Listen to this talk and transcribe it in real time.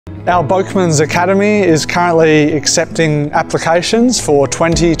Our Boekemans Academy is currently accepting applications for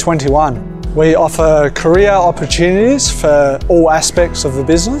 2021. We offer career opportunities for all aspects of the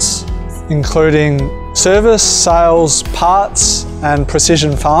business, including service, sales, parts and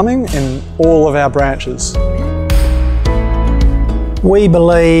precision farming in all of our branches. We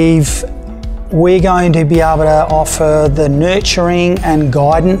believe we're going to be able to offer the nurturing and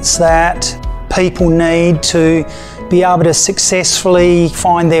guidance that people need to be able to successfully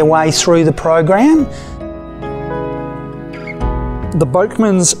find their way through the program. The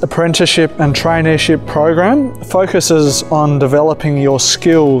Boekemans Apprenticeship and Traineeship program focuses on developing your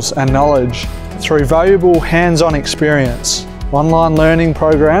skills and knowledge through valuable hands-on experience, online learning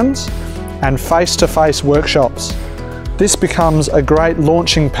programs and face-to-face workshops. This becomes a great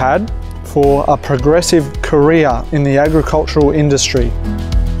launching pad for a progressive career in the agricultural industry.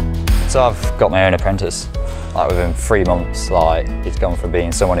 So I've got my own apprentice. Within 3 months, he's gone from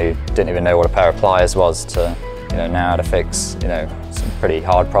being someone who didn't even know what a pair of pliers was to now how to fix some pretty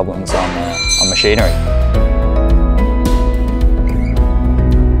hard problems on machinery.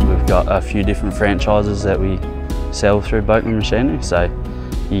 We've got a few different franchises that we sell through Boekemans Machinery, so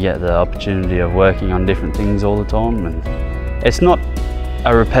you get the opportunity of working on different things all the time, and it's not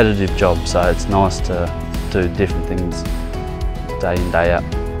a repetitive job, so it's nice to do different things day in, day out.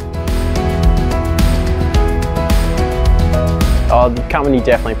 The company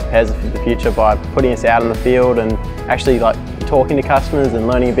definitely prepares us for the future by putting us out in the field and actually talking to customers and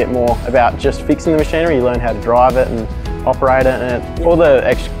learning a bit more about just fixing the machinery. You learn how to drive it and operate it, and all the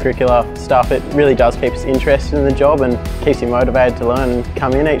extracurricular stuff. It really does keep us interested in the job and keeps you motivated to learn and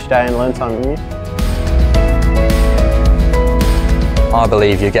come in each day and learn something new. I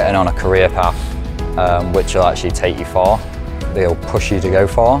believe you're getting on a career path which will actually take you far. They'll push you to go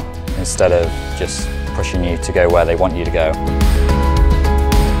far instead of just pushing you to go where they want you to go.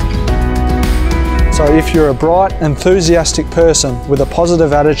 So if you're a bright, enthusiastic person with a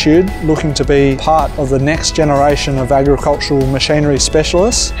positive attitude looking to be part of the next generation of agricultural machinery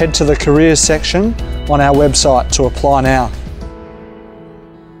specialists, head to the careers section on our website to apply now.